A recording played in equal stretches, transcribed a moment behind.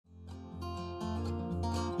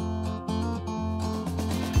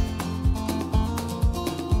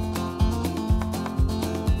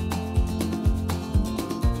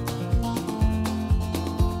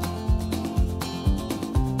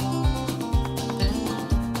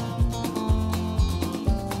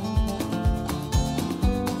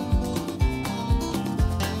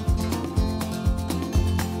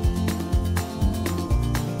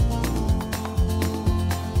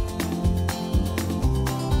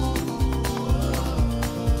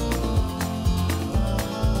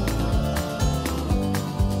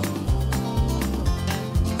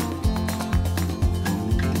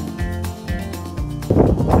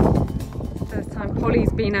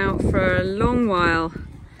been out for a long while.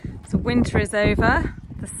 So winter is over,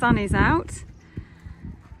 the sun is out,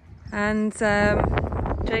 and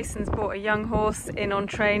Jason's brought a young horse in on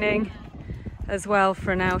training as well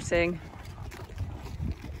for an outing.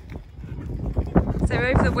 So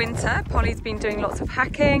over the winter, Polly's been doing lots of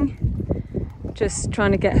hacking, just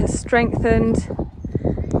trying to get her strengthened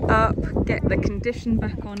up, get the condition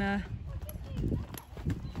back on her.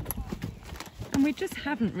 And we just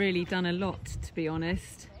haven't really done a lot, to be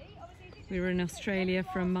honest. We were in Australia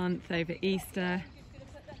for a month over Easter.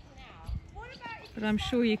 But I'm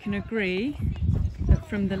sure you can agree that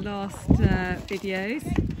from the last videos,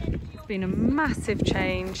 there's been a massive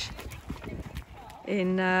change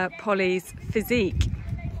in Polly's physique.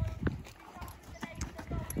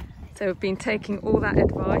 So we've been taking all that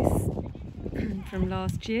advice from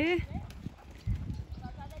last year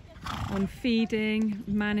on feeding,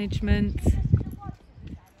 management,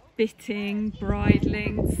 bitting,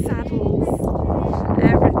 bridling, saddles,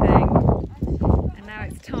 everything. And now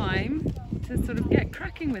it's time to sort of get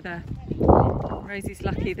cracking with her. Rosie's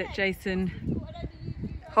lucky that Jason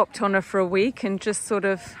hopped on her for a week and just sort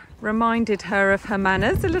of reminded her of her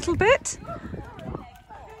manners a little bit.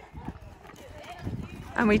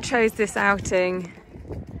 And we chose this outing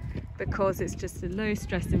because it's just a low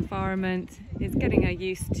stress environment. It's getting her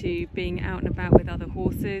used to being out and about with other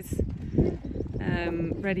horses,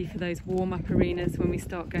 ready for those warm-up arenas when we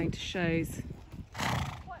start going to shows.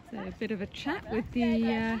 So a bit of a chat with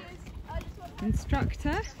the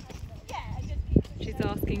instructor. She's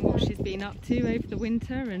asking what she's been up to over the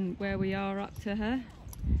winter and where we are up to her.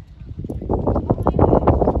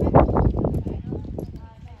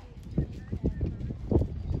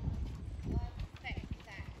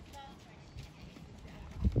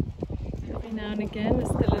 Every now and again there's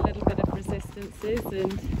still a little bit of resistances,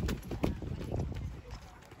 and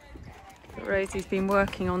Rosie's been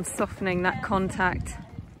working on softening that contact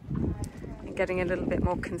and getting a little bit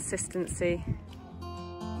more consistency.